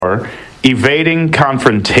4, evading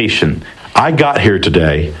confrontation. I got here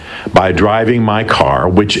today by driving my car,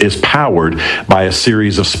 which is powered by a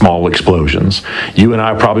series of small explosions. You and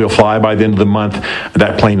I probably will fly by the end of the month.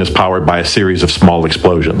 That plane is powered by a series of small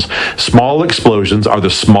explosions. Small explosions are the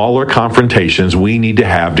smaller confrontations we need to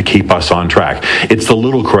have to keep us on track. It's the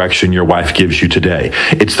little correction your wife gives you today.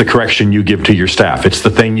 It's the correction you give to your staff. It's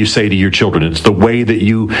the thing you say to your children. It's the way that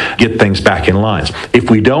you get things back in lines. If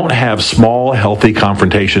we don't have small, healthy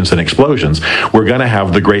confrontations and explosions, we're going to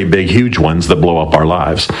have the great, big, huge ones that blow up our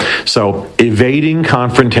lives. So evading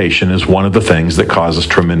confrontation is one of the things that causes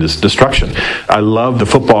tremendous destruction. I love the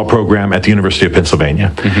football program at the University of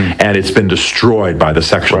Pennsylvania, and it's been destroyed by the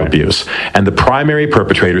sexual abuse. And the primary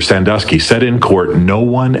perpetrator, Sandusky, said in court, "No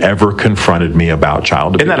one ever confronted me about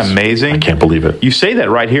child abuse." Isn't that amazing? I can't believe it. You say that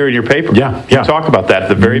right here in your paper. Yeah. You talk about that at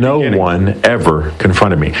the very beginning. No one ever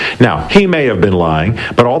confronted me. Now, he may have been lying,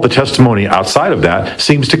 but all the testimony outside of that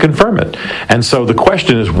seems to confirm it. And so the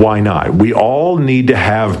question is, why not? We all need to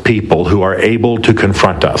have people who are able to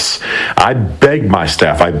confront us. I begged my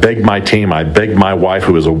staff, I begged my team, I begged my wife,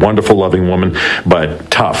 who is a wonderful, loving woman,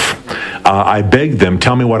 but tough. I begged them,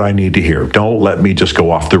 tell me what I need to hear. Don't let me just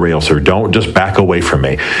go off the rails here. Don't just back away from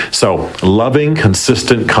me. So loving,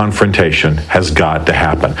 consistent confrontation has got to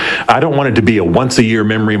happen. I don't want it to be a once-a-year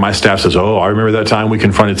memory. My staff says, oh, I remember that time we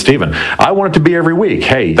confronted Stephen. I want it to be every week.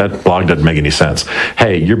 Hey, that blog doesn't make any sense.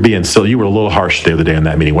 Hey, you're being silly. You were a little harsh the other day in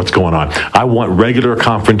that meeting. What's going on? I want regular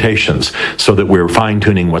confrontations so that we're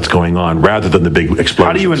fine-tuning what's going on rather than the big explosions.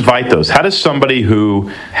 How do you invite those? How does somebody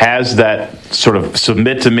who has that sort of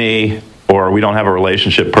submit to me or we don't have a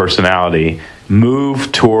relationship personality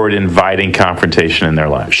move toward inviting confrontation in their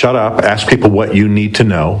life? Shut up. Ask people what you need to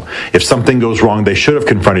know. If something goes wrong they should have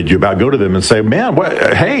confronted you about, go to them and say, man,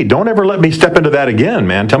 hey, don't ever let me step into that again,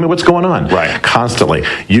 man. Tell me what's going on. Right. Constantly.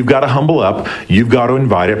 You've got to humble up. You've got to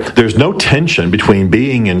invite it. There's no tension between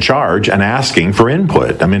being in charge and asking for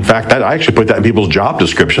input. I mean, in fact, I actually put that in people's job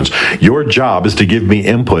descriptions. Your job is to give me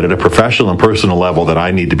input at a professional and personal level that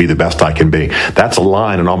I need to be the best I can be. That's a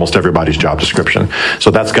line in almost everybody's job description.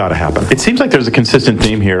 So that's got to happen. It seems like there's a consistent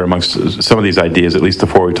theme here amongst some of these ideas, at least the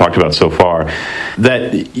 4 we talked about so far,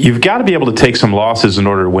 that you've got to be able to take some losses in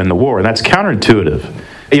order to win the war, and that's counterintuitive.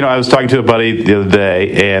 You know, I was talking to a buddy the other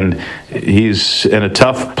day, and he's in a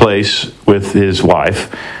tough place with his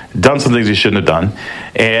wife, done some things he shouldn't have done,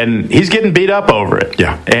 and he's getting beat up over it.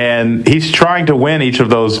 Yeah. And he's trying to win each of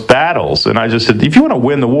those battles. And I just said, if you want to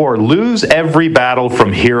win the war, lose every battle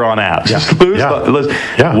from here on out. Yeah. Just lose,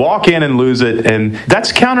 walk in and lose it. And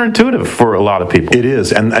that's counterintuitive for a lot of people. It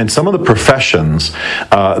is. And some of the professions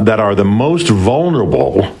that are the most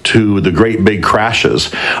vulnerable to the great big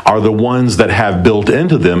crashes are the ones that have built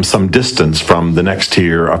into them some distance from the next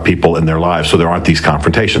tier of people in their lives, so there aren't these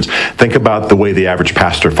confrontations. Think about the way the average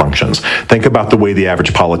pastor functions. Think about the way the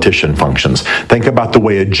average politician functions. Think about the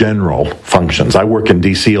way a general functions. I work in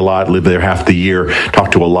D.C. a lot, live there half the year,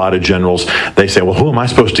 talk to a lot of generals. They say, well, who am I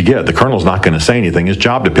supposed to get? The colonel's not going to say anything. His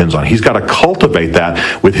job depends on it. He's got to cultivate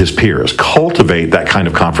that with his peers, cultivate that kind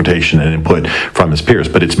of confrontation and input from his peers.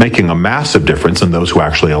 But it's making a massive difference in those who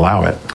actually allow it.